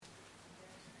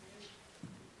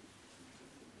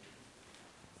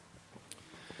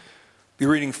Be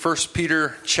reading 1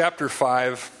 Peter chapter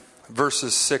 5,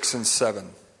 verses 6 and 7.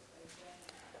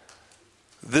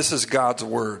 This is God's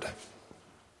word.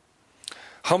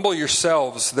 Humble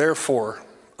yourselves, therefore,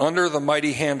 under the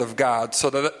mighty hand of God,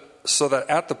 so that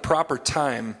at the proper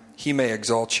time he may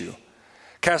exalt you,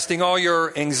 casting all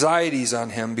your anxieties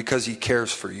on him because he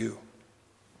cares for you.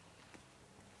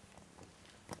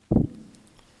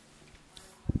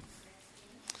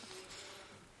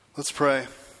 Let's pray.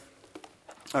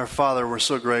 Our Father, we're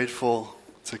so grateful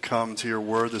to come to your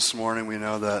word this morning. We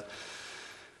know that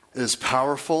it is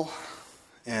powerful,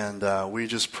 and we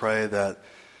just pray that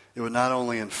it would not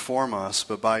only inform us,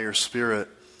 but by your Spirit,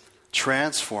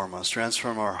 transform us,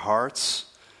 transform our hearts,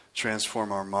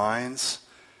 transform our minds,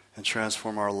 and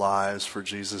transform our lives for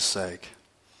Jesus' sake.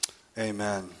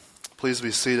 Amen. Please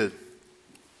be seated.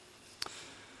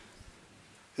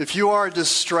 If you are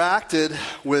distracted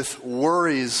with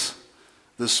worries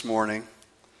this morning,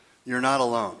 you're not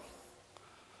alone.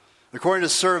 According to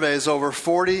surveys, over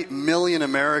 40 million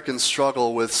Americans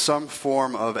struggle with some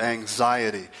form of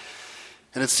anxiety.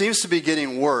 And it seems to be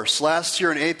getting worse. Last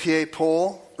year, an APA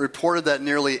poll reported that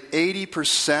nearly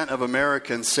 80% of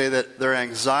Americans say that their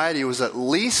anxiety was at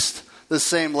least the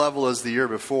same level as the year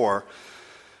before.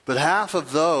 But half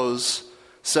of those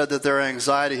said that their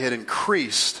anxiety had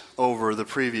increased over the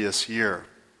previous year.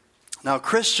 Now,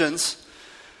 Christians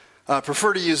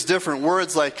prefer to use different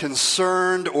words like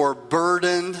concerned or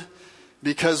burdened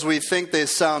because we think they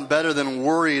sound better than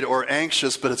worried or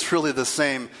anxious, but it's really the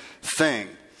same thing.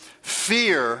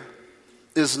 Fear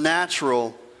is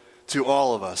natural to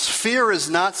all of us. Fear is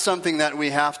not something that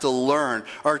we have to learn.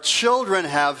 Our children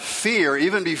have fear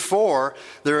even before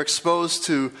they're exposed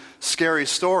to scary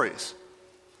stories.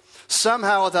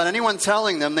 Somehow, without anyone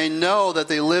telling them, they know that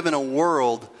they live in a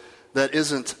world that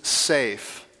isn't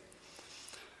safe.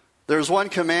 There's one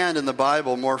command in the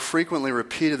Bible more frequently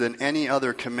repeated than any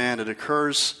other command. It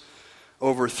occurs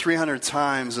over 300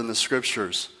 times in the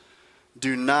Scriptures.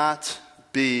 Do not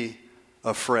be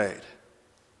afraid.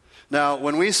 Now,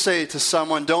 when we say to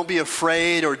someone, don't be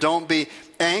afraid or don't be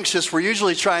anxious, we're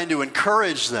usually trying to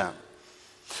encourage them.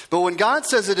 But when God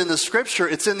says it in the Scripture,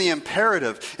 it's in the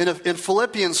imperative. In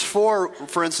Philippians 4,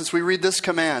 for instance, we read this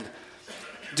command.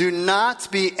 Do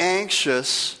not be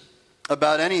anxious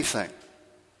about anything.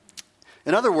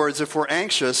 In other words, if we're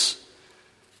anxious,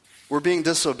 we're being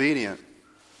disobedient.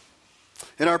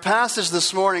 In our passage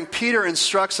this morning, Peter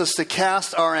instructs us to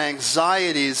cast our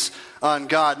anxieties on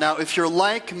God. Now, if you're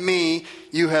like me,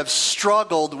 you have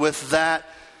struggled with that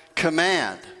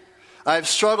command. I've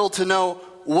struggled to know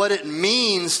what it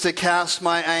means to cast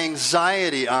my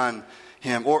anxiety on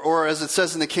him. Or as it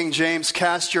says in the King James,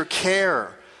 cast your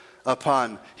care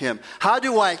upon him. How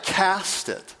do I cast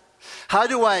it? How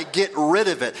do I get rid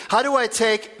of it? How do I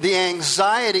take the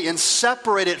anxiety and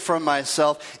separate it from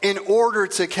myself in order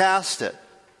to cast it?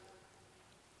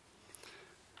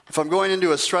 If I'm going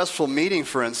into a stressful meeting,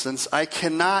 for instance, I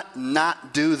cannot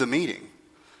not do the meeting.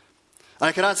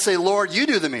 I cannot say, Lord, you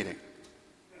do the meeting.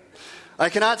 I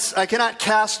cannot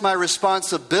cast my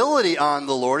responsibility on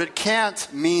the Lord. It can't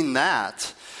mean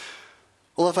that.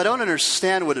 Well, if I don't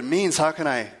understand what it means, how can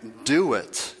I do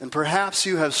it? And perhaps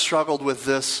you have struggled with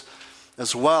this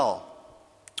as well.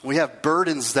 We have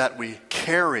burdens that we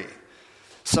carry,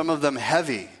 some of them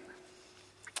heavy,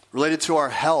 related to our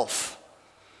health,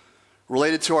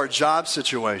 related to our job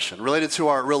situation, related to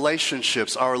our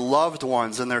relationships, our loved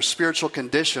ones and their spiritual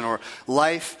condition or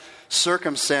life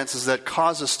circumstances that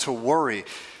cause us to worry.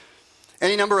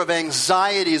 Any number of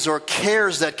anxieties or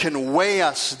cares that can weigh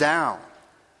us down.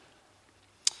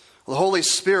 The Holy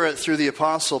Spirit, through the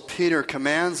Apostle Peter,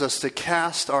 commands us to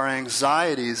cast our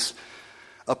anxieties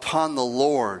upon the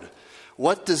Lord.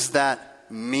 What does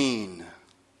that mean?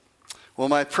 Well,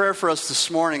 my prayer for us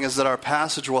this morning is that our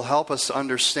passage will help us to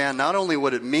understand not only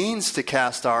what it means to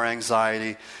cast our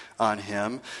anxiety on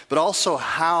him, but also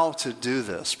how to do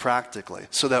this practically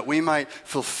so that we might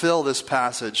fulfill this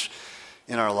passage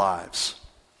in our lives.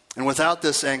 And without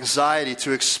this anxiety,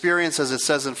 to experience, as it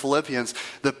says in Philippians,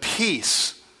 the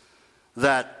peace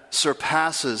that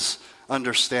surpasses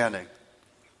understanding.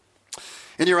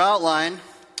 In your outline,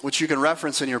 which you can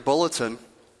reference in your bulletin,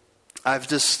 I've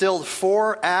distilled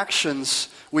 4 actions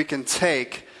we can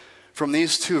take from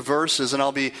these 2 verses, and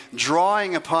I'll be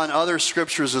drawing upon other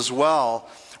scriptures as well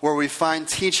where we find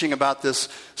teaching about this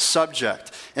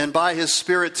subject, and by his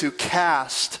Spirit to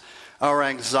cast our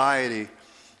anxiety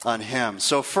on him.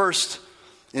 So first,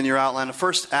 in your outline, the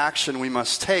first action we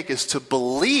must take is to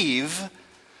believe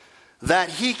that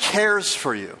he cares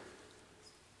for you.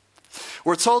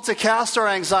 We're told to cast our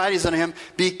anxieties on him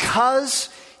because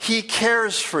he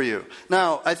cares for you.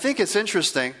 Now, I think it's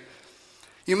interesting.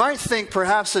 You might think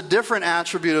perhaps a different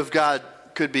attribute of God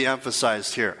could be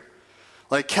emphasized here.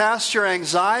 Like, cast your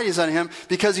anxieties on him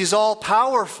because he's all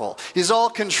powerful. He's all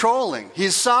controlling.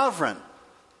 He's sovereign.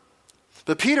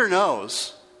 But Peter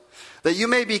knows that you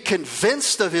may be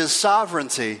convinced of his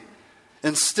sovereignty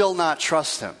and still not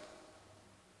trust him.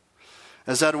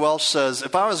 As Ed Welch says,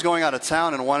 if I was going out of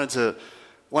town and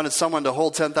wanted someone to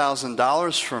hold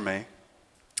 $10,000 for me,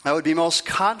 I would be most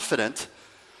confident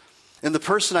in the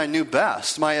person I knew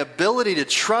best. My ability to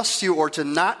trust you or to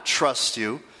not trust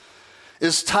you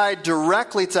is tied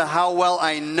directly to how well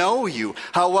I know you,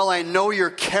 how well I know your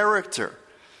character,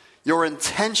 your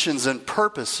intentions and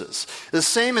purposes. The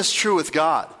same is true with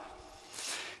God.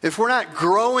 If we're not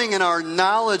growing in our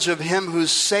knowledge of him who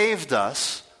saved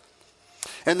us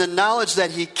and the knowledge that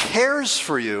he cares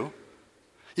for you,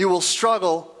 you will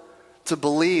struggle to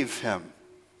believe him,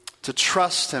 to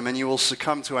trust him, and you will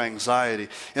succumb to anxiety.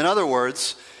 In other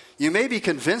words, you may be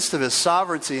convinced of his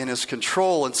sovereignty and his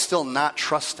control and still not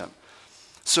trust him.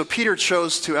 So Peter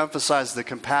chose to emphasize the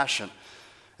compassion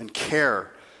and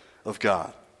care of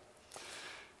God.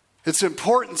 It's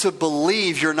important to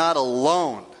believe you're not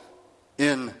alone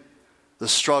in the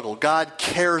struggle. God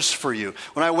cares for you.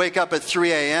 When I wake up at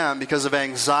 3 a.m. because of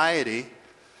anxiety,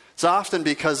 it's often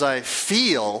because I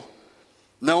feel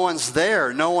no one's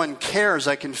there, no one cares,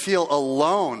 I can feel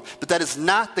alone. But that is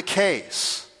not the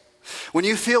case. When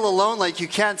you feel alone, like you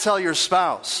can't tell your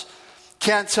spouse,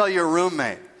 can't tell your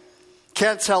roommate,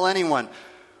 can't tell anyone,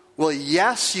 well,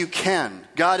 yes, you can.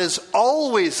 God is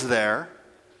always there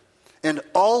and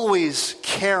always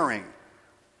caring.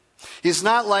 He's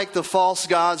not like the false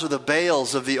gods or the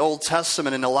Baals of the Old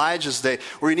Testament in Elijah's day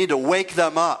where you need to wake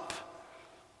them up.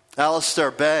 Alistair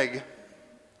Begg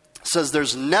says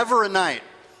there's never a night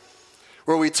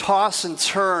where we toss and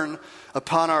turn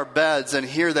upon our beds and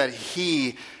hear that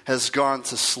he has gone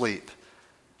to sleep.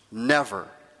 Never.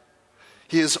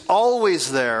 He is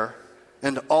always there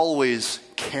and always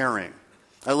caring.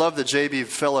 I love the J.B.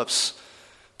 Phillips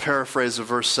paraphrase of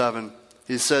verse 7.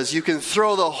 He says, you can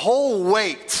throw the whole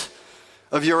weight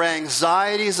of your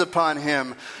anxieties upon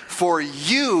him, for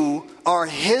you are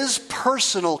his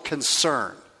personal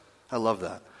concern. I love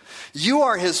that. You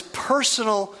are his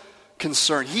personal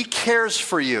concern. He cares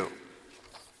for you.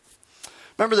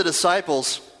 Remember the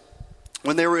disciples,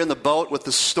 when they were in the boat with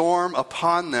the storm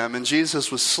upon them and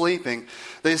Jesus was sleeping,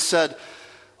 they said,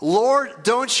 Lord,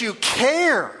 don't you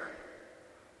care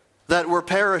that we're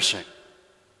perishing?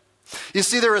 You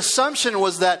see, their assumption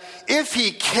was that if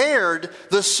he cared,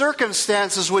 the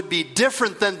circumstances would be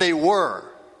different than they were.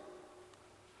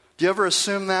 Do you ever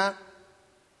assume that?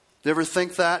 Do you ever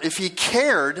think that? If he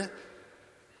cared,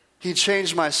 he'd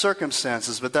change my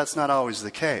circumstances, but that's not always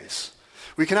the case.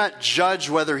 We cannot judge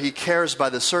whether he cares by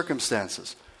the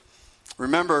circumstances.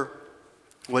 Remember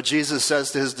what Jesus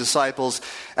says to his disciples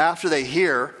after they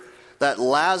hear that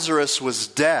Lazarus was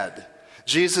dead.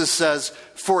 Jesus says,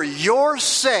 for your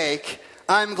sake,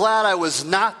 I'm glad I was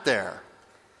not there,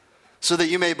 so that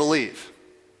you may believe.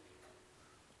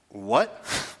 What?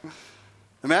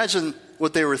 Imagine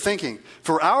what they were thinking.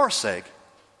 For our sake?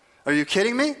 Are you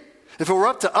kidding me? If it were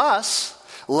up to us,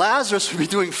 Lazarus would be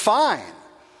doing fine.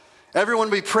 Everyone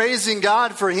would be praising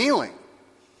God for healing.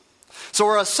 So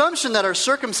our assumption that our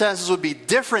circumstances would be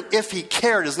different if he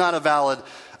cared is not a valid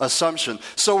assumption.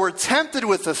 So we're tempted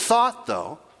with the thought,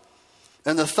 though,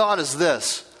 and the thought is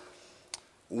this: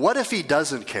 what if he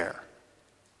doesn't care?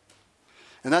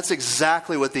 And that's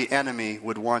exactly what the enemy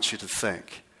would want you to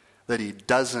think, that he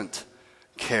doesn't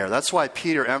care. That's why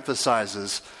Peter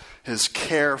emphasizes his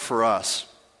care for us.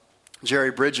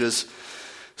 Jerry Bridges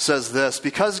says this: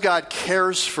 because God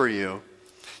cares for you,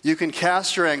 you can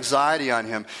cast your anxiety on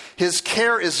him. His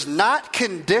care is not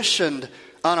conditioned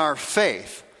on our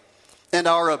faith and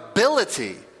our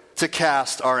ability to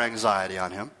cast our anxiety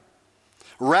on him.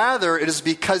 Rather, it is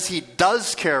because he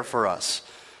does care for us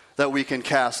that we can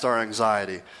cast our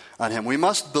anxiety on him. We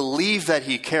must believe that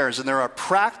he cares, and there are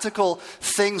practical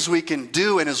things we can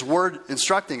do in his word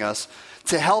instructing us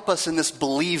to help us in this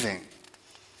believing.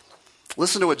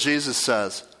 Listen to what Jesus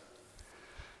says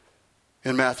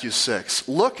in Matthew 6.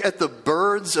 Look at the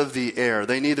birds of the air.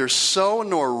 They neither sow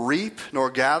nor reap nor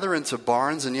gather into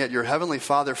barns, and yet your heavenly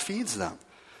Father feeds them.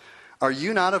 Are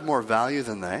you not of more value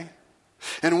than they?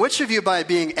 And which of you, by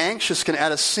being anxious, can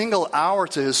add a single hour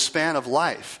to his span of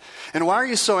life? And why are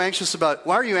you anxious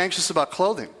about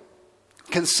clothing?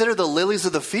 Consider the lilies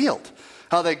of the field,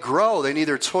 how they grow. They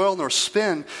neither toil nor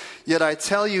spin. Yet I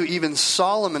tell you, even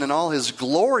Solomon in all his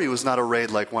glory was not arrayed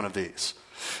like one of these.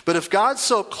 But if God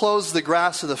so clothes the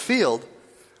grass of the field,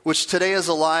 which today is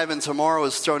alive and tomorrow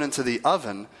is thrown into the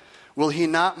oven, will he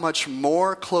not much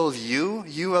more clothe you,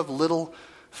 you of little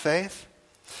faith?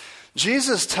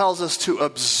 Jesus tells us to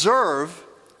observe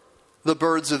the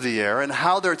birds of the air and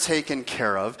how they're taken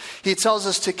care of. He tells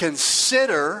us to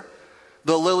consider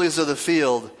the lilies of the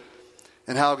field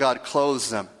and how God clothes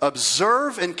them.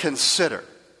 Observe and consider.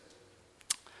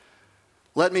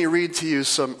 Let me read to you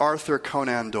some Arthur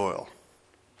Conan Doyle,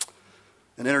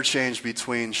 an interchange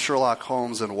between Sherlock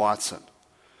Holmes and Watson.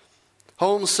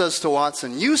 Holmes says to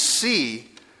Watson, "You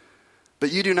see,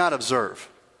 but you do not observe.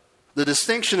 The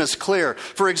distinction is clear.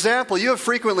 For example, you have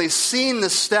frequently seen the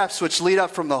steps which lead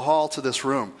up from the hall to this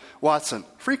room." Watson,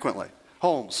 frequently.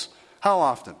 Holmes, how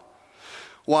often?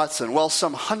 Watson, well,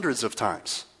 some hundreds of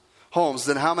times. Holmes,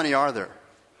 then how many are there?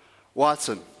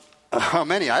 Watson, how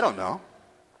many? I don't know.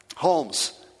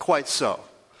 Holmes, quite so.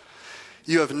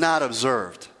 You have not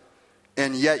observed,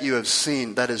 and yet you have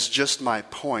seen. That is just my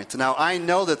point. Now, I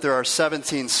know that there are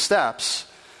 17 steps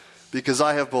because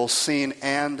I have both seen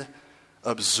and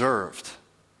observed.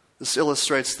 This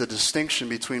illustrates the distinction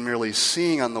between merely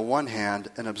seeing on the one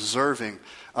hand and observing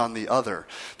on the other.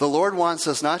 The Lord wants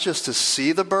us not just to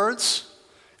see the birds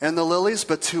and the lilies,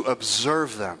 but to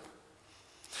observe them.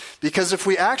 Because if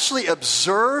we actually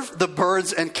observe the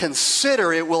birds and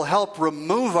consider, it will help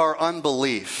remove our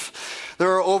unbelief.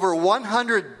 There are over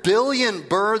 100 billion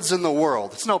birds in the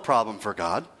world. It's no problem for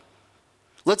God.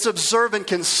 Let's observe and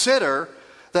consider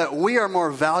that we are more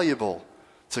valuable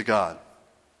to God.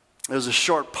 There's a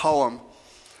short poem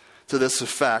to this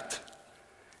effect,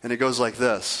 and it goes like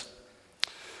this.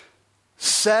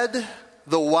 Said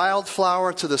the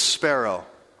wildflower to the sparrow,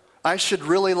 "I should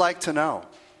really like to know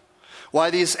why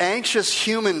these anxious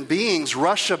human beings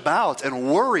rush about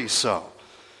and worry so."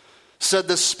 Said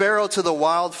the sparrow to the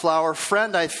wildflower,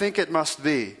 "Friend, I think it must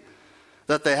be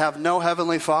that they have no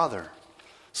heavenly Father,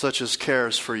 such as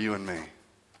cares for you and me."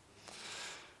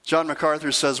 John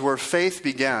MacArthur says, where faith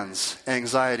begins,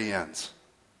 anxiety ends.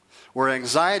 Where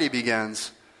anxiety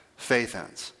begins, faith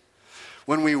ends.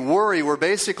 When we worry, we're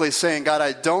basically saying, God,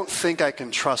 I don't think I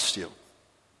can trust you.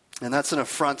 And that's an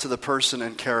affront to the person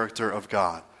and character of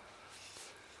God.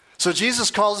 So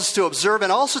Jesus calls us to observe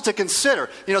and also to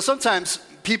consider. You know, sometimes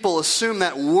people assume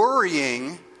that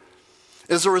worrying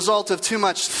is a result of too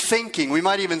much thinking. We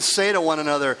might even say to one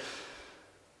another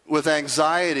with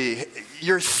anxiety,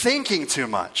 you're thinking too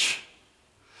much.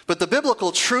 But the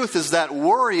biblical truth is that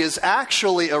worry is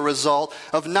actually a result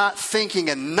of not thinking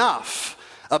enough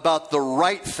about the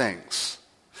right things.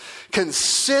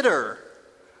 Consider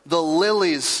the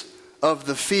lilies of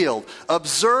the field.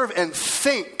 Observe and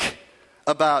think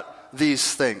about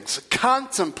these things.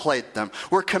 Contemplate them.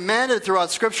 We're commanded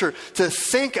throughout Scripture to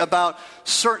think about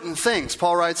certain things.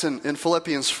 Paul writes in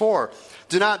Philippians 4,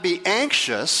 do not be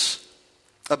anxious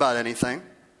about anything,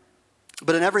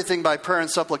 but in everything by prayer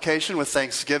and supplication with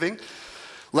thanksgiving,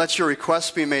 let your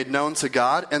requests be made known to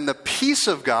God, and the peace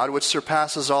of God, which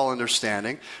surpasses all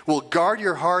understanding, will guard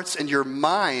your hearts and your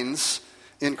minds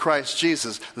in Christ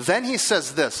Jesus. Then he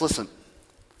says this, listen,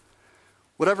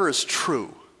 whatever is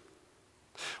true,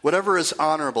 whatever is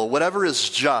honorable, whatever is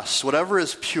just, whatever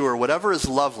is pure, whatever is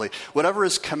lovely, whatever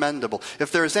is commendable,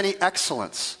 if there is any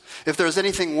excellence, if there is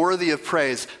anything worthy of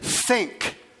praise,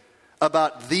 think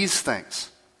about these things.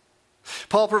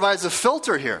 Paul provides a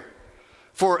filter here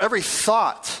for every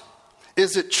thought.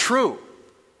 Is it true?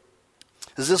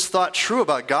 Is this thought true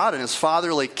about God and his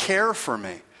fatherly care for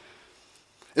me?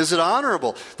 Is it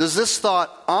honorable? Does this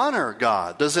thought honor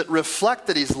God? Does it reflect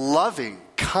that he's loving,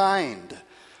 kind,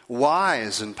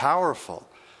 wise, and powerful?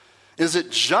 Is it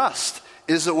just?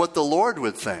 Is it what the Lord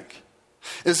would think?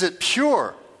 Is it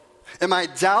pure? Am I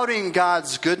doubting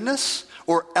God's goodness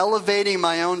or elevating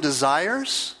my own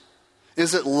desires?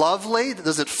 Is it lovely?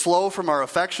 Does it flow from our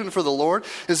affection for the Lord?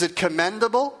 Is it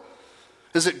commendable?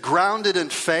 Is it grounded in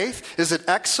faith? Is it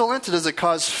excellent? Does it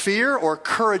cause fear or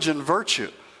courage and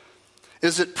virtue?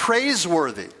 Is it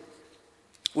praiseworthy?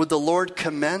 Would the Lord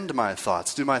commend my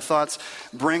thoughts? Do my thoughts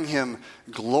bring him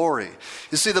glory?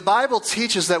 You see, the Bible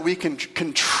teaches that we can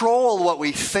control what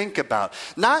we think about.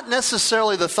 Not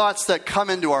necessarily the thoughts that come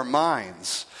into our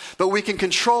minds, but we can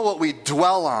control what we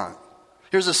dwell on.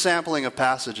 Here's a sampling of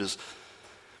passages.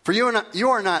 For you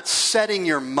are not setting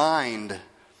your mind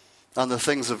on the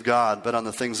things of God, but on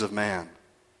the things of man.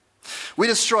 We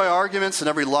destroy arguments and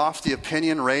every lofty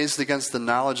opinion raised against the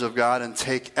knowledge of God and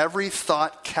take every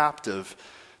thought captive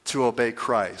to obey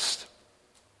Christ.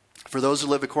 For those who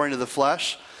live according to the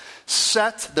flesh,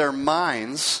 set their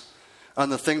minds on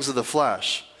the things of the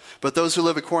flesh. But those who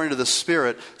live according to the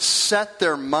Spirit, set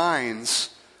their minds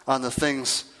on the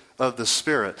things of the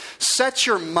Spirit. Set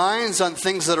your minds on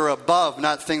things that are above,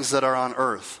 not things that are on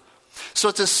earth.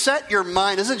 So to set your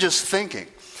mind isn't just thinking.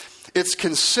 It's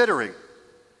considering,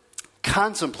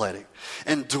 contemplating,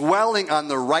 and dwelling on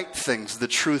the right things, the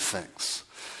true things.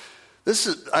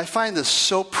 I find this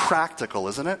so practical,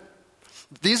 isn't it?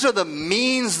 These are the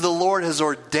means the Lord has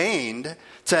ordained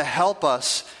to help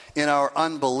us in our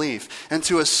unbelief and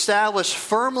to establish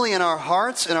firmly in our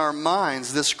hearts and our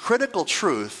minds this critical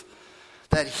truth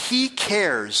that He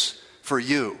cares for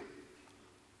you.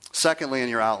 Secondly, in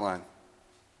your outline,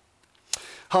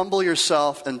 humble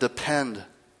yourself and depend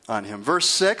on Him. Verse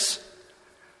 6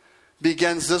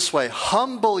 begins this way: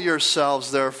 humble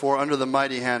yourselves, therefore, under the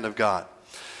mighty hand of God.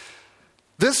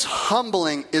 This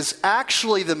humbling is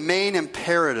actually the main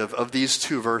imperative of these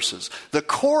two verses. The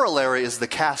corollary is the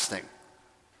casting.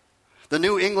 The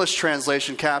New English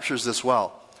translation captures this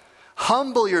well.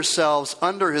 Humble yourselves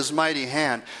under His mighty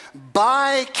hand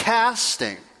by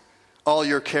casting all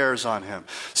your cares on Him.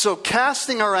 So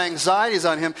casting our anxieties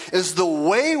on Him is the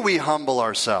way we humble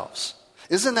ourselves.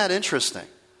 Isn't that interesting?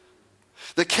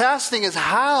 The casting is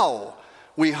how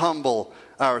we humble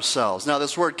ourselves. Now,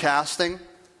 this word casting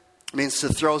means to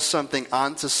throw something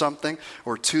onto something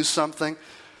or to something.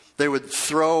 They would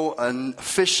throw a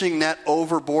fishing net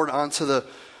overboard onto the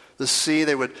sea.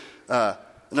 They would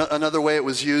another way it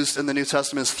was used in the New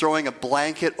Testament is throwing a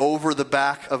blanket over the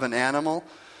back of an animal.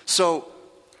 So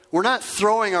we're not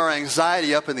throwing our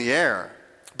anxiety up in the air,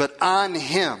 but on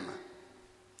Him.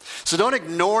 So don't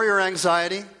ignore your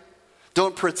anxiety.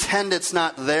 Don't pretend it's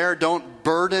not there. Don't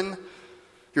burden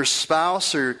your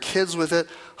spouse or your kids with it.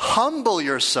 Humble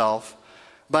yourself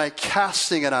by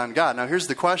casting it on God. Now here's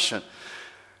the question.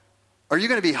 Are you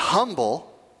going to be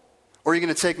humble, or are you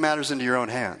going to take matters into your own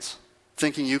hands,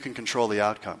 thinking you can control the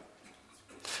outcome?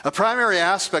 A primary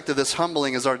aspect of this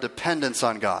humbling is our dependence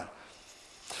on God.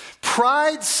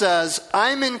 Pride says,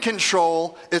 I'm in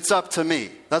control, it's up to me.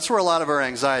 That's where a lot of our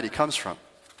anxiety comes from.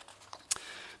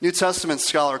 New Testament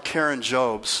scholar Karen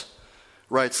Jobes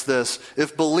writes this: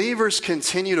 if believers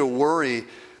continue to worry,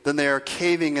 then they are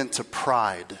caving into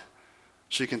pride.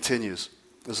 She continues.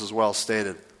 This is well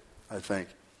stated, I think.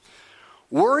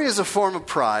 Worry is a form of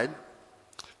pride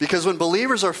because when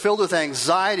believers are filled with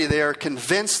anxiety, they are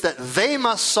convinced that they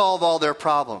must solve all their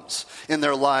problems in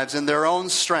their lives in their own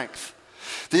strength.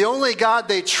 The only God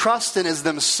they trust in is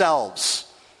themselves.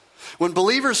 When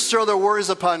believers throw their worries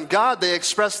upon God, they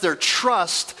express their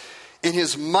trust in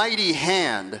His mighty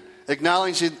hand,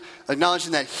 acknowledging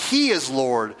that He is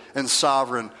Lord and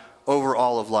sovereign over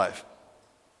all of life.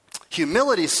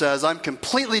 Humility says, I'm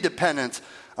completely dependent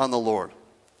on the Lord.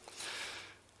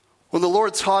 When the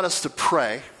Lord taught us to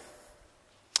pray,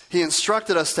 He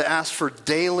instructed us to ask for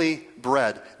daily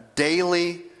bread.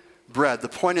 Daily bread. The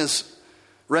point is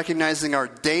recognizing our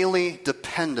daily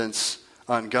dependence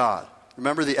on God.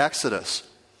 Remember the Exodus.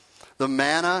 The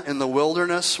manna in the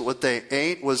wilderness, what they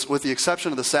ate was, with the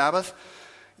exception of the Sabbath,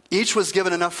 each was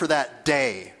given enough for that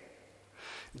day.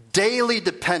 Daily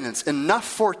dependence, enough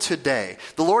for today.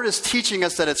 The Lord is teaching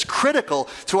us that it's critical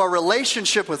to our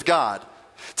relationship with God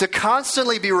to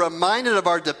constantly be reminded of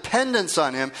our dependence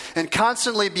on Him and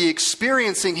constantly be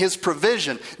experiencing His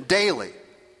provision daily.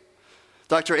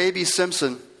 Dr. A.B.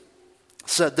 Simpson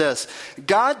said this: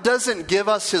 God doesn't give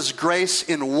us His grace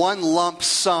in one lump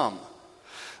sum.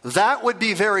 That would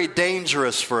be very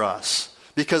dangerous for us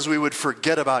because we would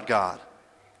forget about God.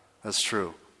 That's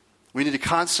true. We need to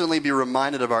constantly be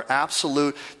reminded of our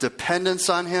absolute dependence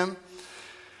on Him,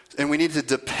 and we need to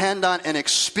depend on and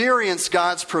experience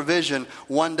God's provision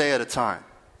one day at a time.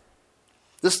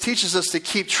 This teaches us to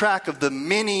keep track of the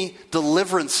many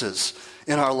deliverances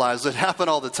in our lives that happen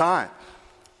all the time.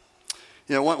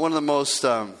 You know, one of the most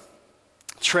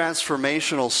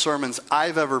transformational sermons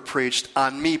I've ever preached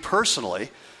on me personally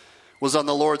was on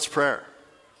the Lord's Prayer.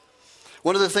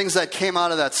 One of the things that came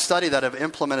out of that study that I've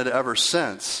implemented ever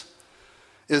since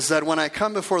is that when I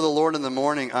come before the Lord in the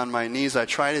morning on my knees, I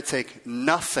try to take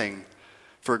nothing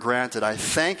for granted. I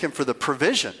thank Him for the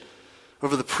provision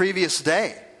over the previous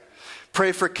day.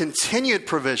 Pray for continued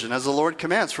provision as the Lord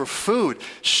commands, for food,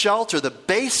 shelter, the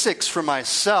basics for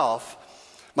myself,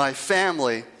 my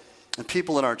family, and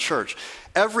people in our church.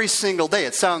 Every single day.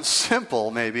 It sounds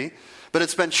simple maybe, but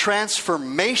it's been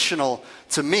transformational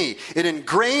to me. It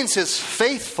ingrains His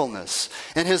faithfulness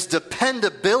and His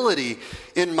dependability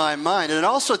in my mind. And it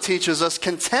also teaches us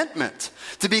contentment,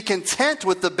 to be content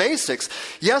with the basics.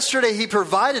 Yesterday He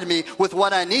provided me with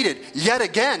what I needed. Yet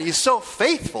again, He's so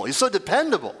faithful. He's so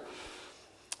dependable.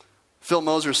 Phil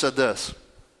Moser said this: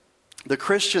 the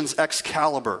Christian's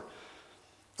Excalibur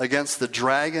against the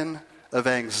dragon of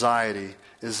anxiety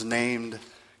is named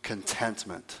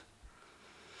contentment.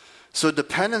 So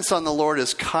dependence on the Lord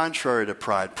is contrary to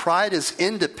pride. Pride is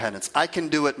independence. I can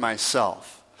do it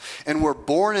myself. And we're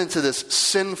born into this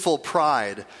sinful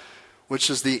pride, which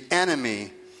is the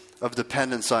enemy of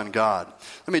dependence on God.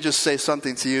 Let me just say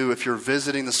something to you if you're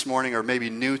visiting this morning or maybe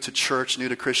new to church, new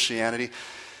to Christianity.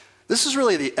 This is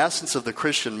really the essence of the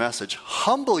Christian message.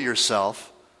 Humble yourself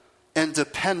and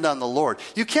depend on the Lord.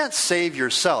 You can't save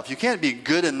yourself. You can't be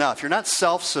good enough. You're not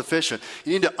self-sufficient.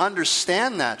 You need to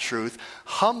understand that truth,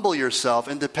 humble yourself,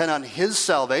 and depend on His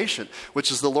salvation,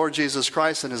 which is the Lord Jesus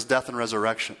Christ and His death and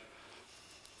resurrection.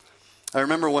 I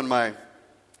remember when my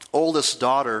oldest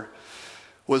daughter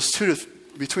was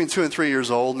between 2 and 3 years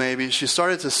old, maybe, she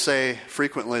started to say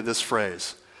frequently this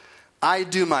phrase, "I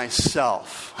do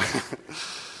myself."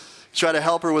 Try to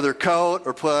help her with her coat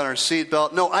or put on her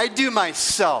seatbelt. "No, I do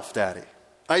myself, Daddy.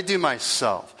 I do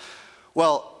myself."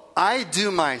 Well, I do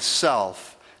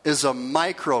myself is a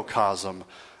microcosm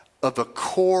of a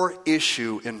core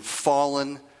issue in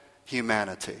fallen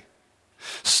humanity.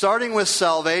 Starting with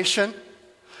salvation,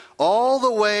 all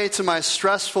the way to my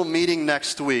stressful meeting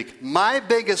next week, my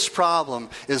biggest problem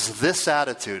is this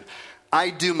attitude: I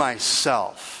do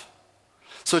myself.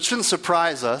 So it shouldn't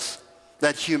surprise us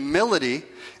that humility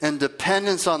and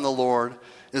dependence on the Lord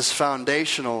is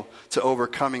foundational to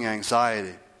overcoming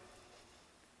anxiety.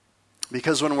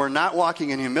 Because when we're not walking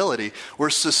in humility,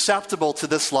 we're susceptible to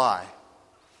this lie.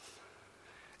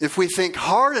 If we think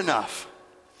hard enough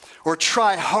or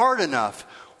try hard enough,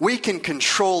 we can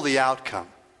control the outcome.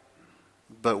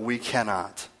 But we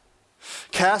cannot.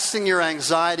 Casting your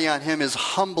anxiety on Him is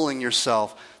humbling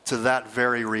yourself to that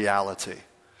very reality.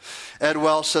 Ed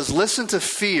Welch says, listen to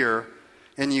fear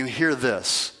and you hear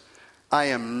this: I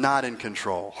am not in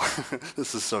control.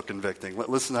 This is so convicting.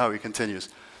 Listen to how he continues.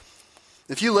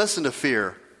 If you listen to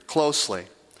fear closely,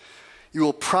 you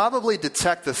will probably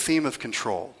detect the theme of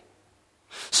control.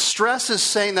 Stress is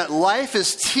saying that life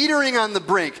is teetering on the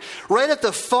brink, right at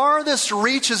the farthest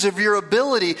reaches of your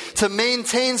ability to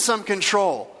maintain some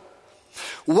control.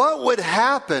 What would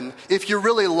happen if you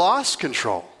really lost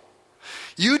control?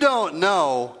 You don't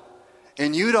know,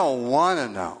 and you don't want to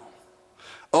know.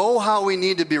 Oh, how we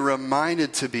need to be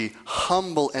reminded to be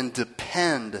humble and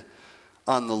depend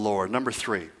on the Lord. Number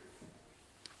three,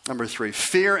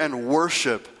 fear and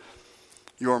worship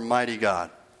your mighty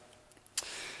God.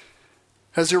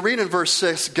 As you read in verse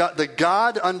 6, the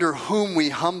God under whom we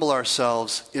humble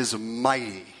ourselves is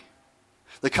mighty.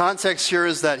 The context here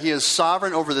is that He is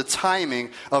sovereign over the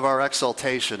timing of our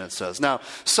exaltation, it says. Now,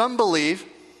 some believe,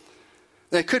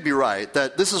 it could be right,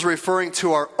 that this is referring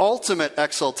to our ultimate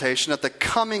exaltation at the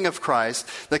coming of Christ,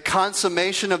 the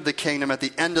consummation of the kingdom at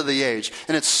the end of the age.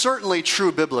 And it's certainly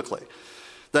true biblically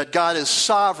that God is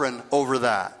sovereign over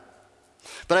that.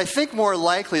 But I think more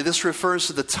likely this refers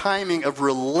to the timing of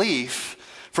relief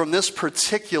from this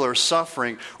particular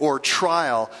suffering or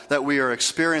trial that we are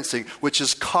experiencing, which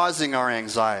is causing our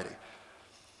anxiety.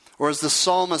 Or as the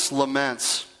psalmist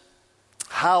laments,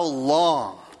 "How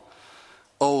long,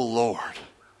 O Lord?"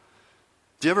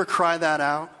 Do you ever cry that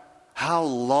out? How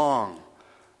long,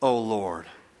 O Lord?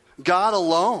 God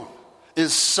alone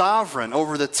is sovereign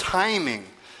over the timing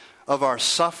of our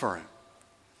suffering.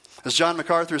 As John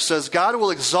MacArthur says, God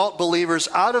will exalt believers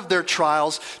out of their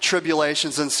trials,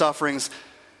 tribulations, and sufferings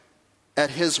at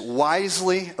His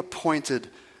wisely appointed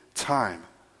time.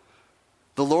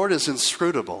 The Lord is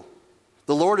inscrutable.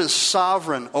 The Lord is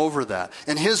sovereign over that.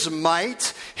 And His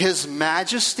might, His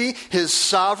majesty, His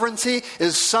sovereignty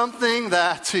is something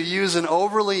that, to use an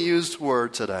overly used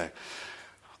word today,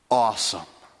 awesome.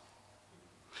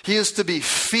 He is to be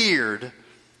feared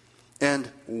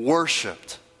and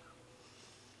worshiped.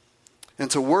 And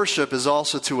to worship is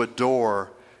also to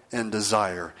adore and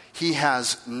desire. He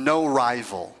has no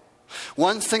rival.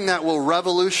 One thing that will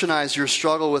revolutionize your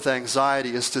struggle with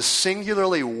anxiety is to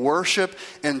singularly worship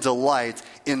and delight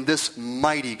in this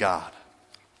mighty God.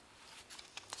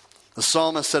 The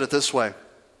psalmist said it this way: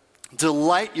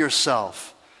 delight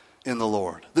yourself in the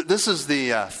Lord. This is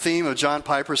the theme of John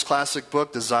Piper's classic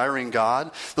book, Desiring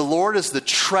God. The Lord is the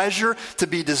treasure to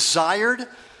be desired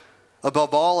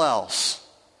above all else.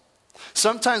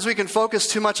 Sometimes we can focus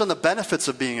too much on the benefits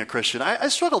of being a Christian. I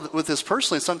struggle with this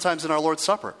personally sometimes in our Lord's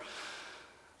Supper.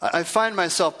 I find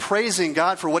myself praising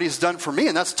God for what He's done for me,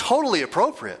 and that's totally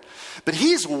appropriate. But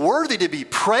He's worthy to be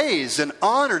praised and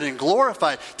honored and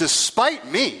glorified despite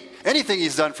me, anything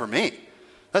He's done for me.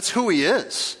 That's who He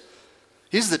is.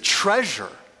 He's the treasure.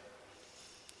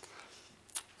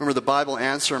 Remember the Bible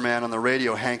answer man on the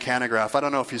radio, Hank Hanegraaff. I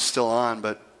don't know if he's still on,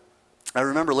 but I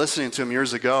remember listening to him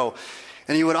years ago.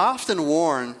 And he would often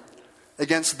warn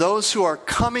against those who are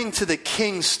coming to the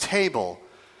king's table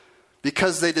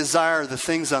because they desire the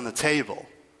things on the table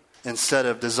instead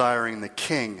of desiring the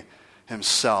king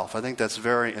himself. I think that's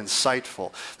very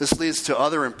insightful. This leads to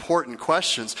other important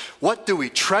questions. What do we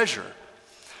treasure?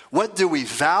 What do we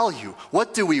value?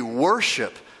 What do we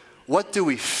worship? What do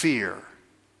we fear?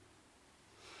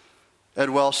 Ed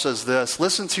Welch says this: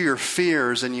 listen to your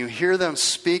fears and you hear them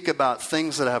speak about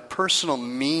things that have personal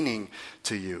meaning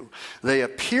to you. They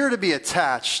appear to be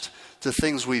attached to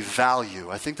things we value.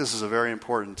 I think this is a very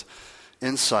important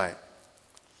insight.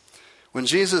 When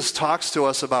Jesus talks to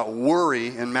us about worry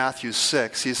in Matthew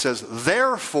 6, he says,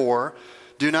 therefore,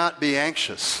 do not be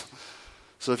anxious.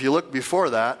 So if you look before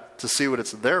that to see what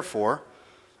it's there for,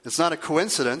 it's not a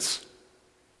coincidence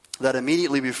that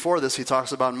immediately before this he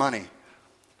talks about money.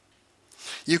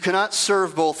 You cannot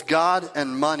serve both God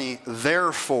and money,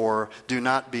 therefore do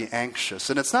not be anxious.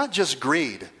 And it's not just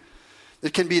greed.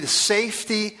 It can be the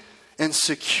safety and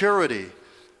security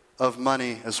of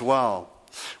money as well.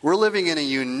 We're living in a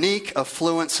unique,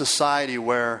 affluent society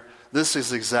where this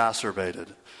is exacerbated.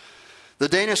 The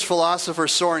Danish philosopher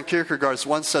Søren Kierkegaard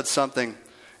once said something,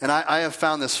 and I have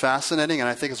found this fascinating, and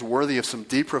I think it's worthy of some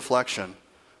deep reflection,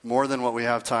 more than what we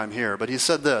have time here. But he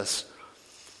said this: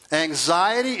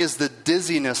 anxiety is the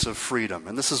dizziness of freedom.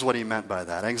 And this is what he meant by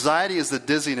that. Anxiety is the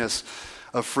dizziness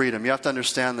of freedom. You have to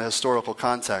understand the historical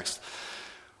context.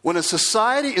 When a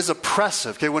society is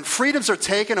oppressive, when freedoms are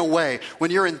taken away, when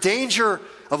you're in danger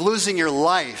of losing your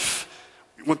life,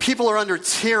 when people are under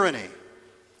tyranny,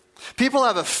 people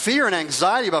have a fear and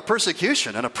anxiety about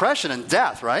persecution and oppression and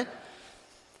death, right?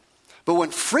 But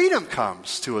when freedom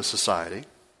comes to a society,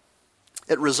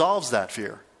 it resolves that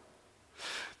fear.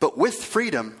 But with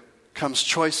freedom comes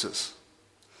choices.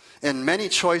 And many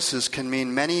choices can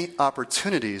mean many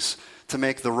opportunities to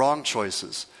make the wrong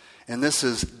choices. And this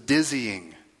is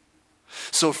dizzying.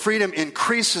 So freedom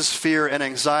increases fear and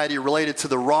anxiety related to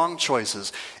the wrong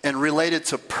choices and related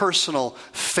to personal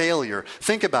failure.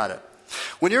 Think about it.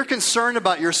 When you're concerned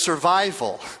about your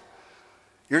survival,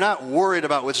 you're not worried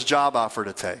about which job offer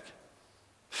to take.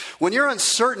 When you're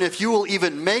uncertain if you will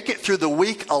even make it through the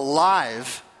week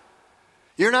alive,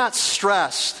 you're not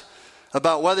stressed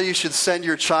about whether you should send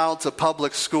your child to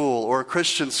public school or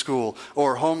Christian school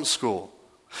or homeschool.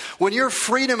 When your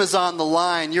freedom is on the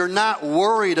line, you're not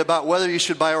worried about whether you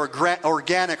should buy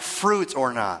organic fruit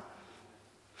or not.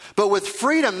 But with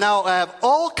freedom now, I have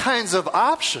all kinds of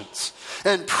options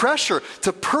and pressure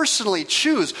to personally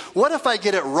choose. What if I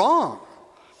get it wrong?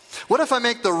 What if I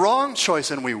make the wrong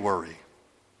choice? And we worry.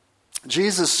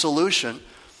 Jesus' solution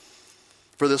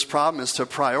for this problem is to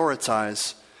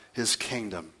prioritize his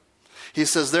kingdom. He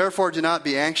says, therefore, do not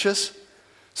be anxious,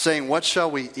 saying, what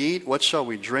shall we eat? What shall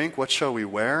we drink? What shall we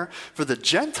wear? For the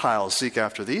Gentiles seek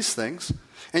after these things,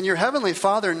 and your heavenly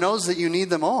Father knows that you need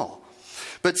them all.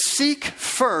 But seek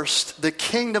first the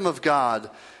kingdom of God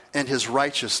and his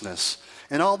righteousness,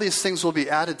 and all these things will be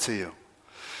added to you.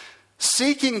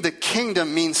 Seeking the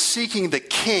kingdom means seeking the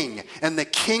king and the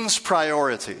king's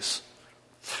priorities.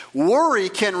 Worry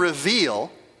can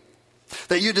reveal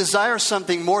that you desire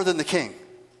something more than the king.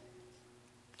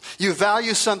 You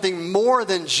value something more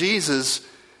than Jesus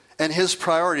and his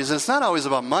priorities. And it's not always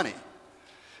about money.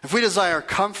 If we desire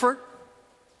comfort,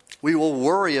 we will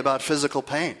worry about physical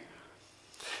pain.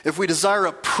 If we desire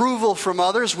approval from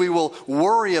others, we will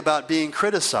worry about being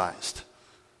criticized.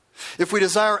 If we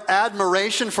desire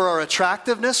admiration for our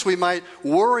attractiveness, we might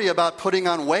worry about putting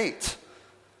on weight.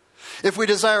 If we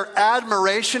desire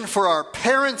admiration for our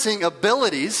parenting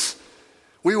abilities,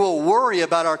 we will worry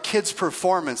about our kids'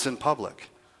 performance in public.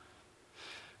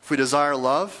 If we desire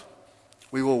love,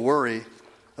 we will worry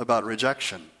about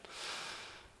rejection.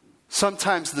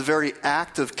 Sometimes the very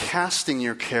act of casting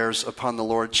your cares upon the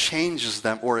Lord changes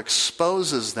them or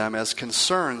exposes them as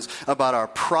concerns about our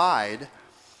pride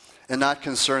and not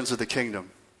concerns of the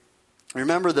kingdom.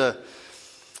 Remember the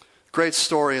great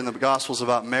story in the Gospels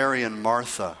about Mary and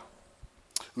Martha.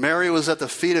 Mary was at the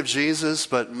feet of Jesus,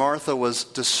 but Martha was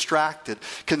distracted,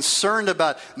 concerned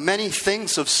about many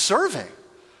things of serving,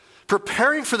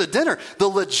 preparing for the dinner, the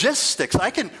logistics. I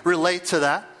can relate to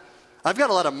that. I've got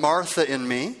a lot of Martha in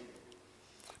me.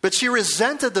 But she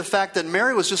resented the fact that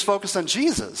Mary was just focused on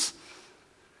Jesus.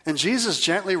 And Jesus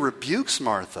gently rebukes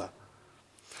Martha.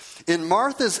 In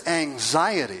Martha's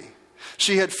anxiety,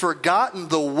 she had forgotten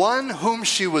the one whom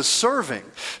she was serving.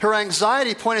 Her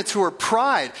anxiety pointed to her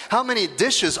pride. How many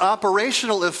dishes,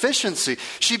 operational efficiency.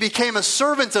 She became a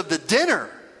servant of the dinner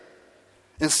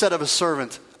instead of a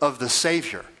servant of the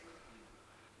Savior.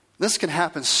 This can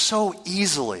happen so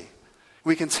easily.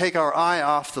 We can take our eye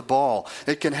off the ball.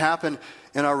 It can happen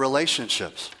in our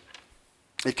relationships.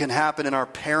 It can happen in our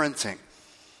parenting.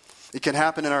 It can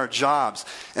happen in our jobs.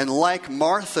 And like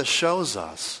Martha shows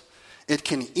us, it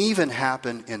can even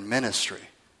happen in ministry.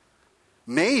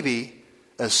 Maybe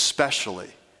especially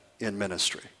in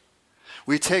ministry.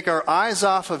 We take our eyes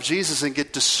off of Jesus and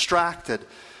get distracted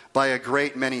by a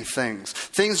great many things.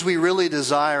 Things we really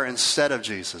desire instead of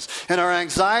Jesus. And our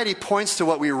anxiety points to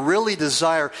what we really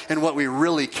desire and what we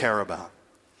really care about.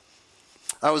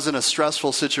 I was in a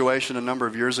stressful situation a number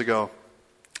of years ago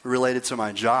related to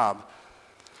my job.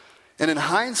 And in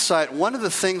hindsight, one of the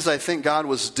things I think God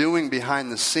was doing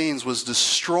behind the scenes was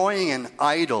destroying an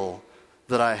idol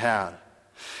that I had.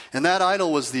 And that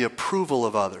idol was the approval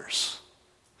of others.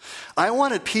 I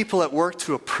wanted people at work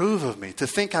to approve of me, to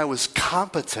think I was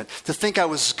competent, to think I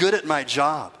was good at my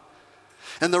job.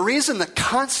 And the reason the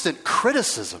constant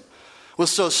criticism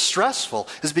was so stressful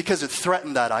is because it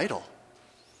threatened that idol.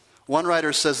 One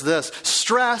writer says this: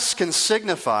 stress can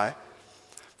signify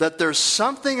that there's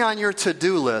something on your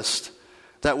to-do list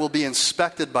that will be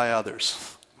inspected by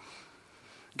others.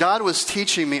 God was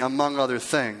teaching me, among other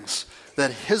things,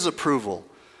 that His approval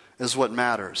is what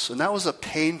matters. And that was a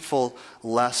painful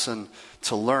lesson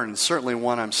to learn, and certainly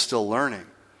one I'm still learning.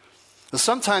 But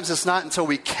sometimes it's not until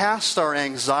we cast our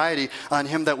anxiety on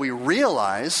Him that we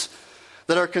realize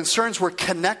that our concerns were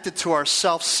connected to our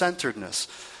self-centeredness.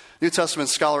 New Testament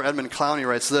scholar Edmund Clowney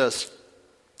writes this: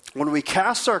 when we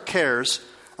cast our cares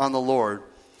on the Lord,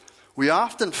 we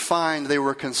often find they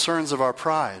were concerns of our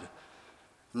pride,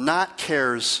 not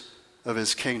cares of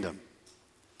His kingdom.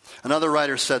 Another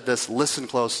writer said this, listen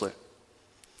closely: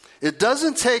 it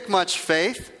doesn't take much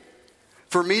faith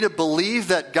for me to believe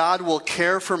that God will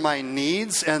care for my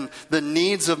needs and the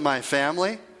needs of my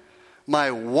family. My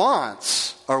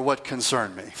wants are what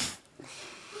concern me.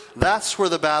 That's where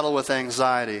the battle with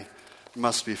anxiety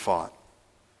must be fought.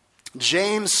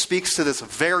 James speaks to this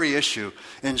very issue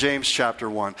in James chapter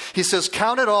 1. He says,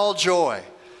 count it all joy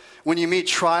when you meet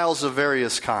trials of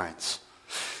various kinds.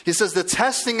 He says, the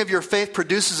testing of your faith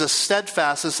produces a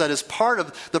steadfastness that is part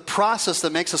of the process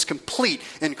that makes us complete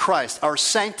in Christ, our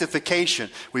sanctification,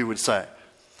 we would say.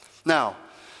 Now,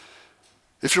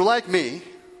 if you're like me,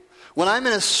 when I'm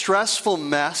in a stressful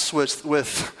mess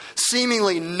with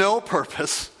seemingly no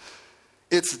purpose,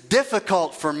 it's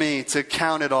difficult for me to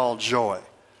count it all joy.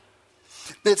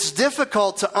 It's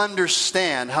difficult to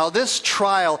understand how this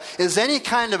trial is any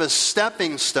kind of a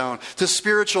stepping stone to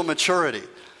spiritual maturity.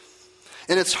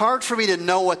 And it's hard for me to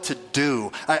know what to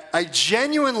do. I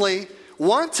genuinely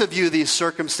want to view these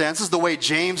circumstances the way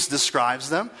James describes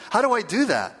them. How do I do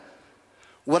that?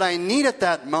 What I need at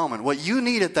that moment, what you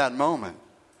need at that moment,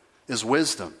 is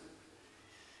wisdom.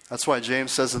 That's why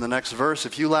James says in the next verse,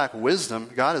 if you lack wisdom,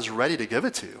 God is ready to give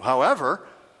it to you. However,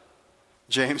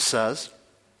 James says,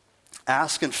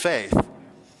 ask in faith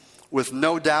with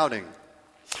no doubting.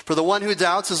 For the one who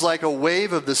doubts is like a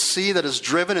wave of the sea that is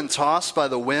driven and tossed by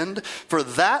the wind. For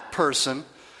that person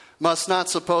must not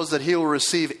suppose that he will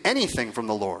receive anything from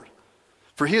the Lord.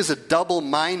 For he is a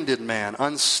double-minded man,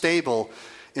 unstable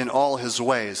in all his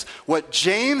ways. What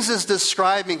James is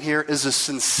describing here is a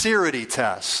sincerity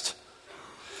test.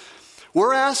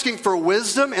 We're asking for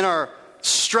wisdom in our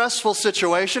stressful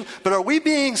situation, but are we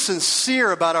being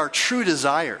sincere about our true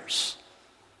desires?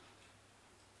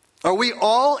 Are we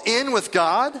all in with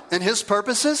God and His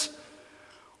purposes?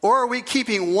 Or are we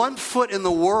keeping one foot in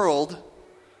the world?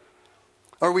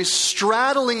 Are we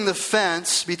straddling the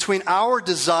fence between our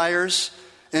desires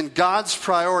and God's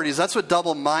priorities? That's what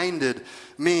double-minded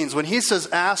means. When he says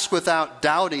ask without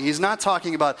doubting, he's not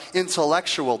talking about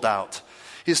intellectual doubt.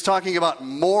 He's talking about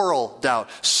moral doubt,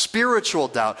 spiritual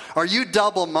doubt. Are you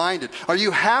double-minded? Are you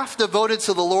half devoted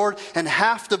to the Lord and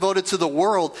half devoted to the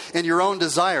world and your own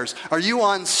desires? Are you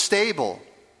unstable?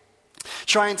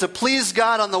 Trying to please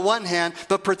God on the one hand,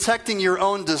 but protecting your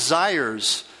own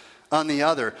desires on the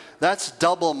other. That's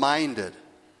double-minded.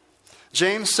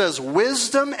 James says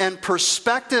wisdom and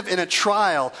perspective in a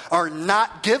trial are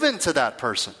not given to that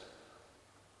person.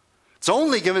 It's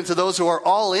only given to those who are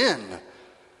all in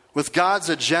with God's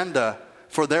agenda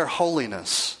for their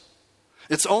holiness.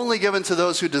 It's only given to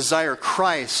those who desire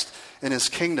Christ and His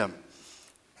kingdom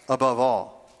above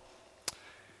all.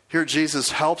 Here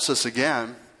Jesus helps us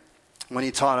again when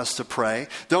He taught us to pray.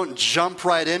 Don't jump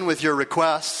right in with your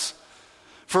requests.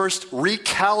 First,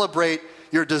 recalibrate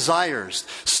your desires.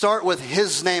 Start with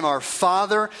His name, our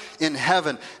Father in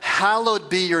heaven. Hallowed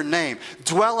be your name.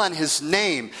 Dwell on His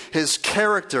name, His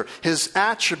character, His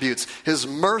attributes, His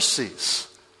mercies.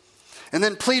 And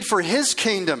then plead for His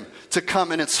kingdom to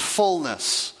come in its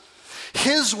fullness.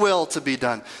 His will to be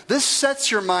done. This sets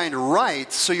your mind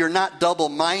right so you're not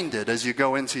double-minded as you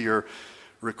go into your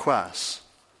requests.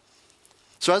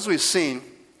 So as we've seen,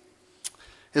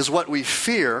 is what we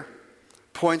fear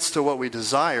points to what we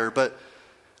desire, but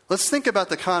let's think about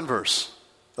the converse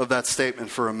of that statement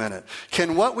for a minute.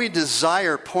 Can what we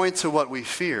desire point to what we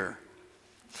fear?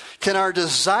 Can our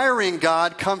desiring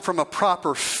God come from a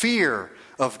proper fear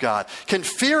of God? Can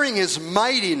fearing his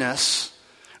mightiness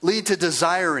lead to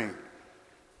desiring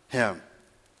him?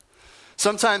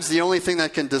 Sometimes the only thing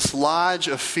that can dislodge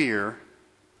a fear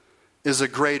is a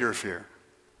greater fear.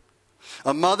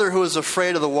 A mother who is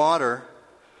afraid of the water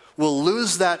will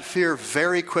lose that fear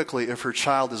very quickly if her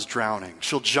child is drowning.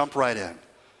 She'll jump right in.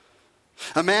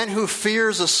 A man who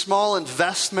fears a small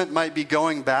investment might be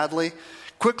going badly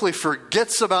quickly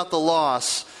forgets about the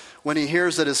loss when he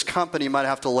hears that his company might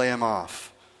have to lay him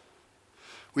off.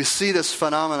 We see this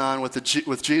phenomenon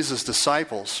with Jesus'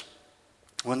 disciples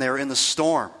when they were in the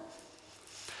storm.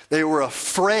 They were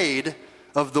afraid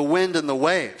of the wind and the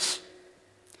waves.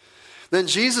 Then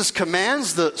Jesus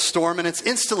commands the storm and it's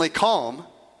instantly calm.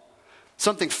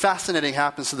 Something fascinating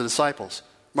happens to the disciples.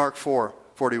 Mark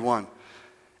 4:41.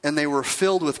 And they were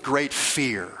filled with great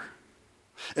fear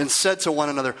and said to one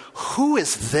another, "Who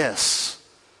is this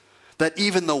that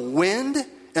even the wind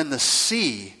and the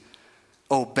sea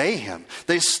obey him?"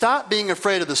 They stopped being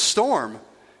afraid of the storm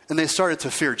and they started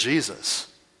to fear Jesus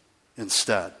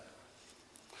instead.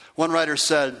 One writer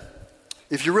said,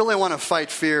 if you really want to fight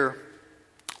fear,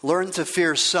 learn to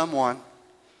fear someone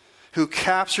who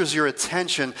captures your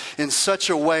attention in such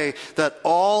a way that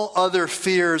all other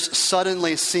fears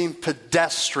suddenly seem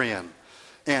pedestrian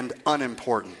and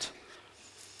unimportant.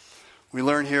 We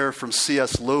learn here from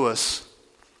C.S. Lewis.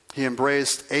 He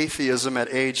embraced atheism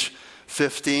at age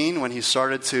 15 when he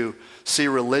started to see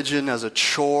religion as a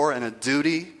chore and a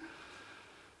duty.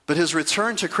 But his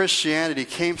return to Christianity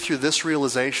came through this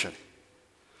realization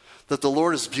that the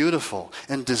Lord is beautiful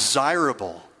and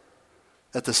desirable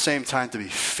at the same time to be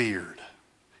feared.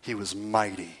 He was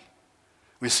mighty.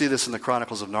 We see this in the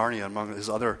Chronicles of Narnia among his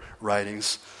other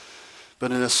writings.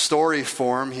 But in a story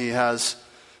form, he has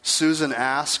Susan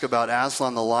ask about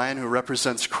Aslan the lion who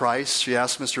represents Christ. She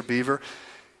asks Mr. Beaver,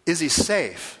 is he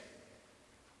safe?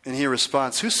 And he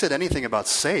responds, who said anything about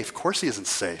safe? Of course he isn't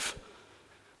safe.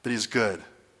 But he's good.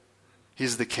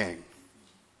 He's the king.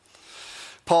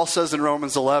 Paul says in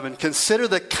Romans 11, consider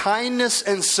the kindness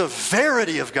and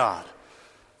severity of God.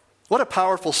 What a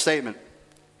powerful statement.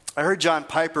 I heard John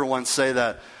Piper once say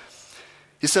that.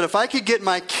 He said, if I could get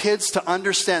my kids to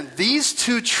understand these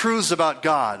two truths about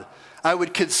God, I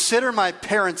would consider my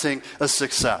parenting a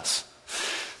success.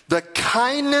 The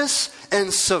kindness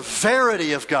and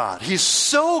severity of God. He's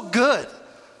so good.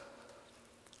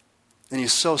 And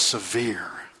he's so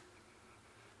severe.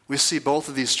 We see both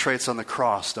of these traits on the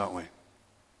cross, don't we?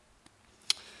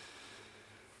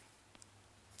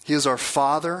 He is our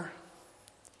Father.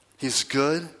 He's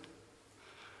good,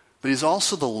 but he's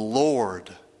also the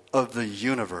Lord of the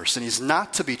universe, and he's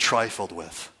not to be trifled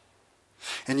with.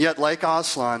 And yet, like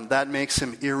Aslan, that makes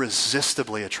him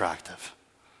irresistibly attractive.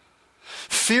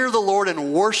 Fear the Lord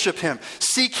and worship him.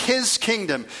 Seek his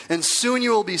kingdom, and soon you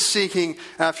will be seeking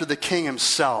after the king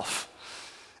himself,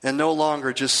 and no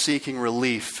longer just seeking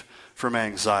relief from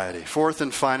anxiety. Fourth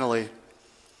and finally,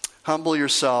 humble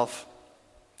yourself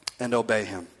and obey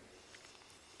him.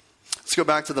 Let's go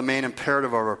back to the main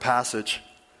imperative of our passage,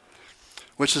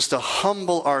 which is to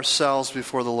humble ourselves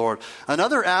before the Lord.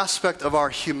 Another aspect of our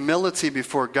humility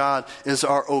before God is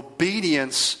our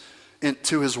obedience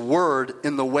to his word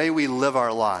in the way we live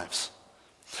our lives.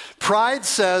 Pride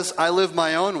says, I live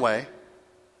my own way.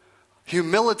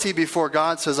 Humility before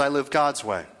God says, I live God's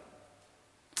way.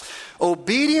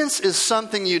 Obedience is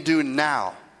something you do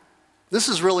now. This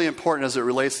is really important as it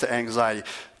relates to anxiety.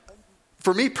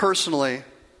 For me personally,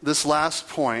 this last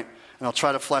point, and I'll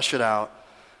try to flesh it out,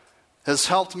 has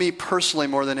helped me personally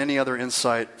more than any other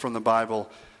insight from the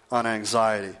Bible on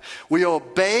anxiety. We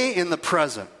obey in the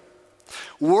present.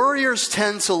 Worriers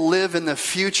tend to live in the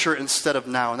future instead of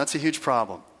now, and that's a huge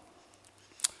problem.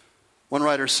 One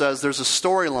writer says there's a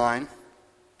storyline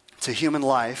to human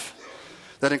life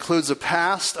that includes a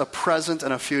past, a present,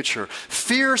 and a future.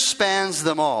 Fear spans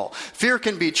them all. Fear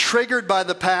can be triggered by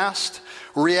the past,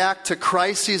 react to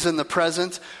crises in the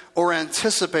present, or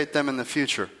anticipate them in the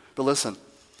future. But listen,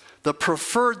 the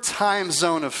preferred time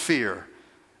zone of fear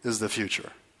is the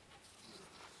future.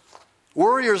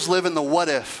 Worriers live in the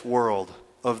what-if world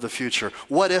of the future.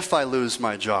 What if I lose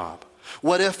my job?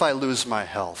 What if I lose my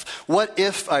health? What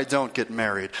if I don't get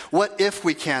married? What if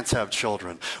we can't have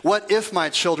children? What if my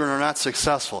children are not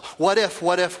successful? What if?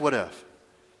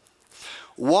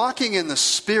 Walking in the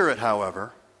Spirit,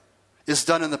 however, is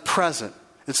done in the present.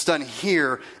 It's done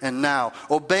here and now.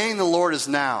 Obeying the Lord is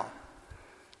now.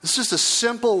 It's just a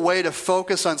simple way to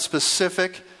focus on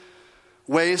specific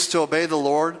ways to obey the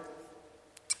Lord.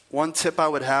 One tip I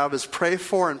would have is pray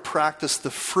for and practice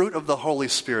the fruit of the Holy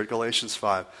Spirit, Galatians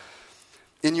 5,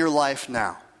 in your life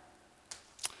now.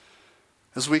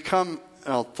 As we come,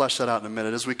 and I'll flesh that out in a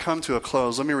minute, as we come to a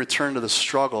close, let me return to the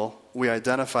struggle we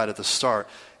identified at the start.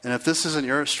 And if this isn't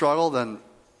your struggle, then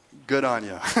good on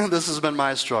you. This has been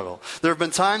my struggle. There have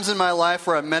been times in my life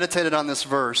where I meditated on this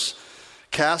verse,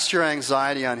 cast your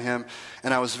anxiety on him,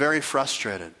 and I was very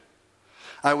frustrated.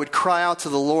 I would cry out to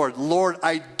the Lord, Lord,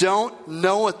 I don't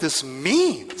know what this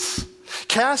means.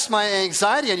 Cast my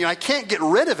anxiety on you. I can't get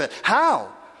rid of it.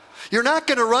 How? You're not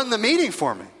going to run the meeting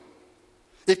for me.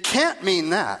 It can't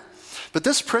mean that. But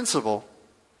this principle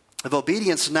of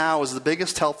obedience now is the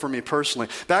biggest help for me personally.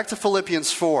 Back to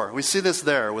Philippians 4. We see this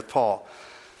there with Paul.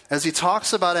 As he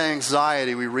talks about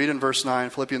anxiety, we read in verse 9,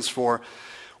 Philippians 4,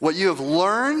 what you have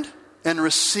learned and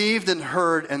received and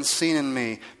heard and seen in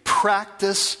me,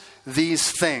 practice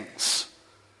these things,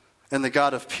 and the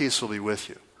God of peace will be with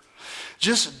you.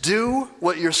 Just do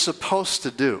what you're supposed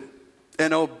to do,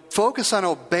 and focus on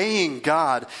obeying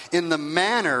God in the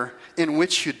manner in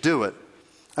which you do it.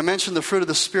 I mentioned the fruit of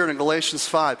the Spirit in Galatians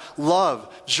 5.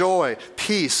 Love, joy,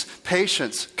 peace,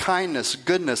 patience, kindness,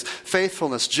 goodness,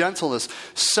 faithfulness, gentleness,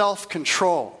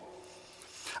 self-control.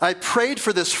 I prayed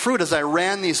for this fruit as I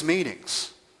ran these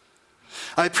meetings.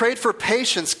 I prayed for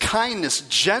patience, kindness,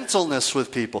 gentleness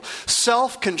with people,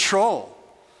 self-control.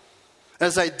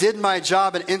 As I did my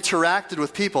job and interacted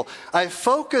with people, I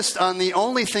focused on the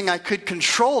only thing I could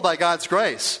control by God's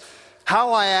grace,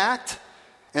 how I act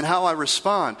and how I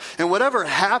respond. And whatever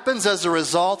happens as a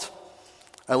result,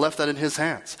 I left that in his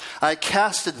hands. I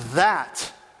casted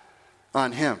that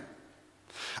on him.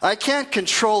 I can't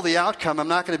control the outcome. I'm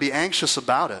not going to be anxious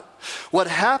about it. What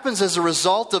happens as a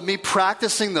result of me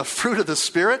practicing the fruit of the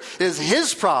Spirit is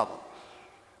his problem,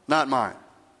 not mine.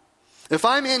 If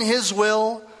I'm in his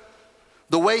will,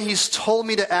 the way he's told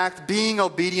me to act, being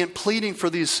obedient, pleading for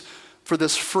this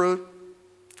fruit,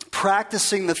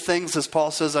 practicing the things, as Paul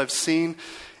says, I've seen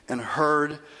and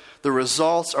heard, the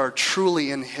results are truly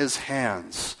in his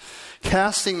hands.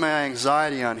 Casting my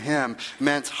anxiety on him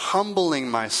meant humbling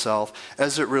myself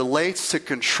as it relates to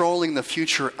controlling the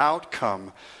future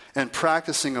outcome and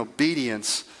practicing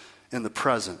obedience in the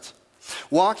present.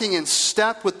 Walking in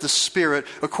step with the Spirit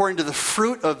according to the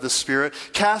fruit of the Spirit,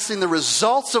 casting the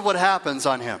results of what happens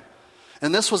on him.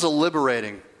 And this was a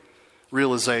liberating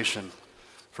realization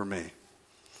for me.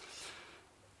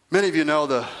 Many of you know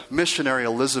the missionary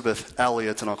Elisabeth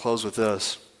Elliot, and I'll close with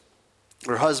this.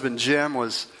 Her husband Jim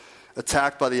was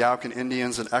attacked by the Aucan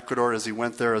Indians in Ecuador as he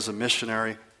went there as a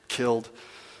missionary, killed.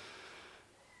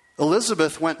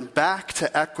 Elizabeth went back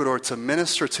to Ecuador to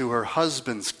minister to her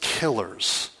husband's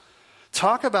killers.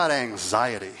 Talk about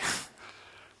anxiety.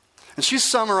 And she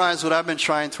summarized what I've been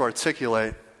trying to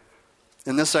articulate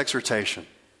in this exhortation.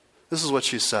 This is what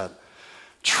she said.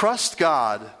 Trust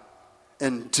God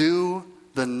and do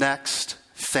the next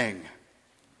thing.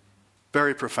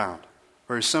 Very profound.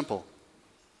 Very simple.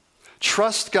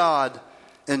 Trust God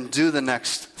and do the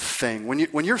next thing.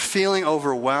 When you're feeling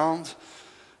overwhelmed,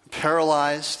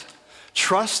 paralyzed,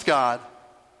 trust God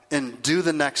and do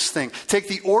the next thing. Take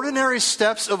the ordinary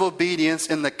steps of obedience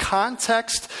in the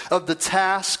context of the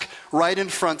task right in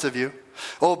front of you.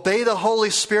 Obey the Holy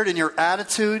Spirit in your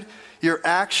attitude, your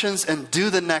actions, and do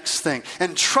the next thing.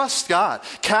 And trust God.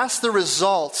 Cast the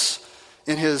results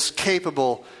in his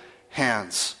capable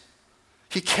hands.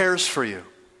 He cares for you.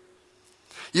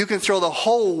 You can throw the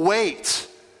whole weight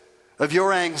of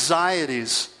your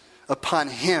anxieties upon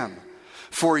him,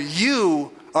 for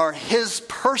you are his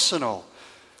personal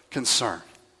concern.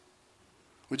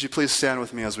 Would you please stand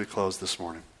with me as we close this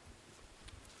morning?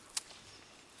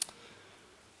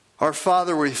 Our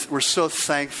Father, we're so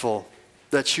thankful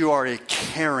that you are a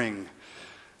caring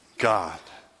God.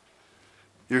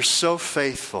 You're so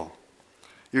faithful.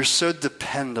 You're so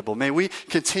dependable. May we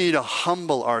continue to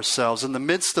humble ourselves in the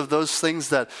midst of those things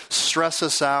that stress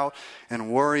us out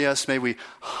and worry us. May we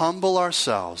humble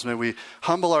ourselves. May we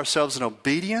humble ourselves in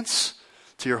obedience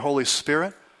to your Holy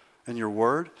Spirit and your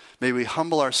word. May we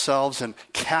humble ourselves in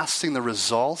casting the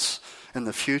results in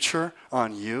the future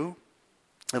on you.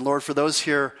 And Lord, for those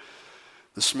here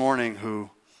this morning who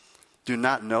do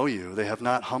not know you, they have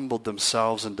not humbled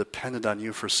themselves and depended on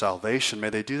you for salvation, may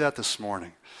they do that this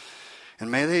morning. And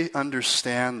may they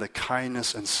understand the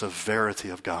kindness and severity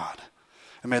of God.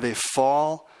 And may they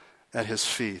fall at his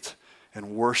feet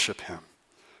and worship him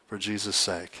for Jesus'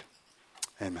 sake.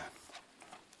 Amen.